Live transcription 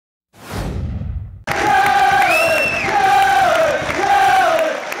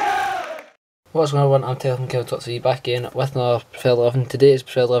What's going on? I'm Taylor from Kilmarnock, back again with another preferred 11. Today is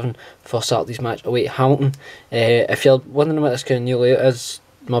preferred 11 for Saturday's match away at Hamilton. If you're wondering what this kind of new layout is,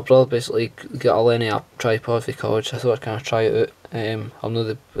 my brother basically got a Lenny a tripod for college. I thought I'd kind of try it out. I know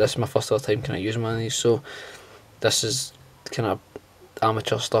this is my first ever time kind of using one of these, so this is kind of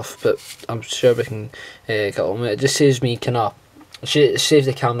amateur stuff, but I'm sure we can get on with it. It just saves me kind of, it saves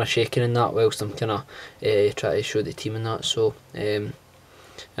the camera shaking and that whilst I'm kind of trying to show the team and that. So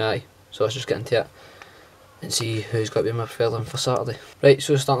aye. So let's just get into it and see who's got to be my preferred 11 for Saturday. Right,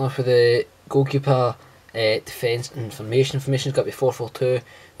 so starting off with the goalkeeper, defence and formation. Formation's got to be 4-4-2,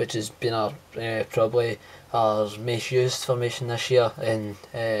 which has been our probably our most used formation this year, and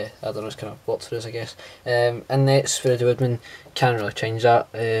I don't know, it's kind of worked for us, I guess. And nets for Eddie Woodman, can't really change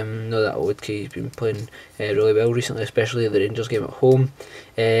that. Know that Woodkey's been playing really well recently, especially the Rangers game at home.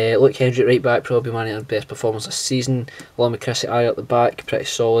 Luke Hendrick right back, probably one of the best performers this season, along with Chrissy Ayer at the back, pretty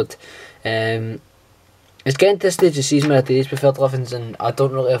solid. It's getting to the stage of the season where I do these preferred 11s and I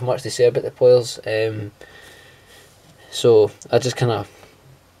don't really have much to say about the players, so I just kind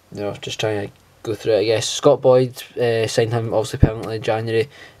of, just trying to go through it, I guess. Scott Boyd, signed him obviously permanently in January.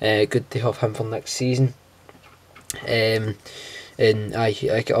 Good to have him for next season. And I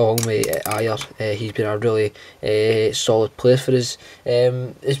get along with Ayer. He's been a really solid player for us.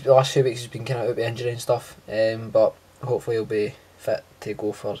 The last few weeks he's been kind of out with injury and stuff, but hopefully he'll be fit to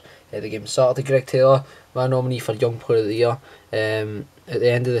go for the game Saturday. Greg Taylor, my nominee for Young Player of the Year. At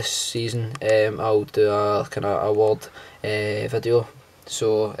the end of this season, I'll do a kind of award video,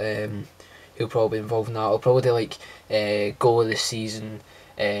 so he'll probably be involved in that. I'll probably do like goal of the season,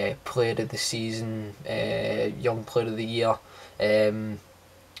 player of the season, young player of the year,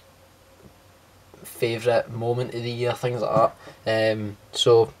 favourite moment of the year, things like that.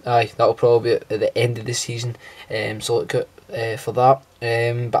 So aye, that'll probably be at the end of the season, so look out for that.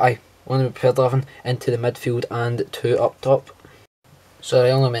 But aye, one of the preferred 11 into the midfield and 2 up top. Sorry,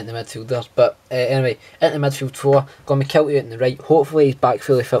 I only meant the midfielders, but anyway, into the midfield 4, got McKelty out on the right. Hopefully he's back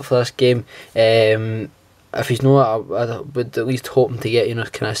fully fit for this game. If he's not, I would at least hope him to get,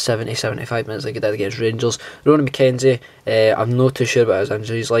 kind of 70-75 minutes like he did against Rangers. Ronan McKenzie, I'm not too sure what his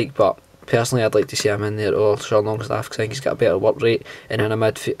injuries like, but personally I'd like to see him in there, or Sean Longstaff, because I think he's got a better work rate. And in a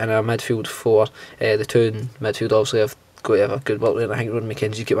midfield 4, the two in midfield obviously have got to have a good work rate. I think Ronan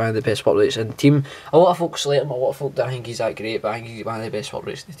McKenzie's got one of the best work rates in the team. A lot of folks slate him, a lot of folk don't think he's that great, but I think he's got one of the best work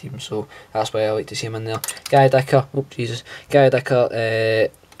rates in the team, so that's why I like to see him in there. Guy Dicker, Guy Dicker,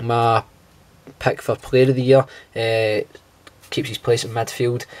 my pick for player of the year, keeps his place in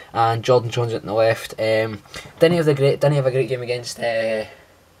midfield, and Jordan Jones at the left. Didn't have a great game against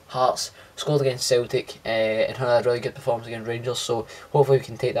Hearts, scored against Celtic, and had a really good performance against Rangers, so hopefully we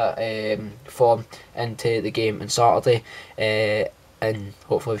can take that form into the game on Saturday, and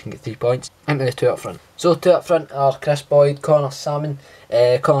hopefully we can get 3 points. Into the 2 up front. So 2 up front are Chris Boyd, Connor Salmon.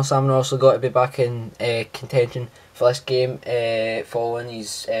 Connor Salmon also got to be back in contention for this game, following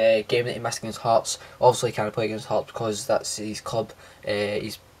his game that he missed against Hearts. Obviously he can't play against Hearts because that's his club,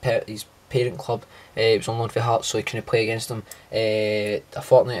 his parent club. It was on loan for Hearts, so he couldn't play against them a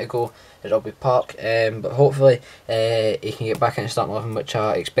fortnight ago at Rugby Park, but hopefully he can get back into starting 11, which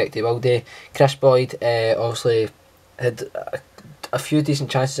I expect he will do. Chris Boyd obviously had a few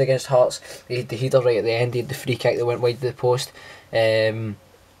decent chances against Hearts. He had the header right at the end, he had the free kick that went wide of the post, and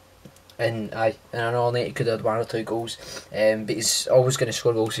in an all night he could have had 1 or 2 goals, but he's always going to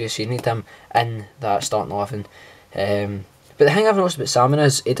score goals, so you need him in that starting 11. But the thing I've noticed about Salmon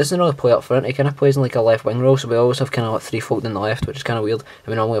is he doesn't really play up front. He kind of plays in like a left wing role, so we always have kind of like 3 folk in the left, which is kind of weird, and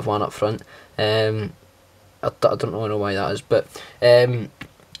we normally have 1 up front. I don't really know why that is, but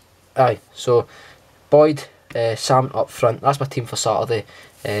aye, so Boyd, Salmon up front, that's my team for Saturday.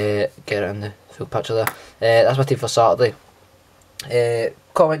 Get it in the full picture there. That's my team for Saturday.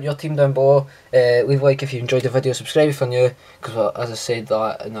 Comment your team down below, leave a like if you enjoyed the video, subscribe if you're new, because as I said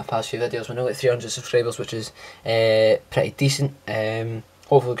that in the past few videos, we're nearly 300 subscribers, which is pretty decent.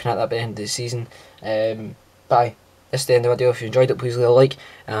 Hopefully we can hit that by the end of the season. Bye. This is the end of the video. If you enjoyed it, please leave a like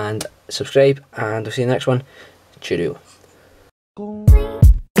and subscribe, and I'll see you in the next one. Cheerio.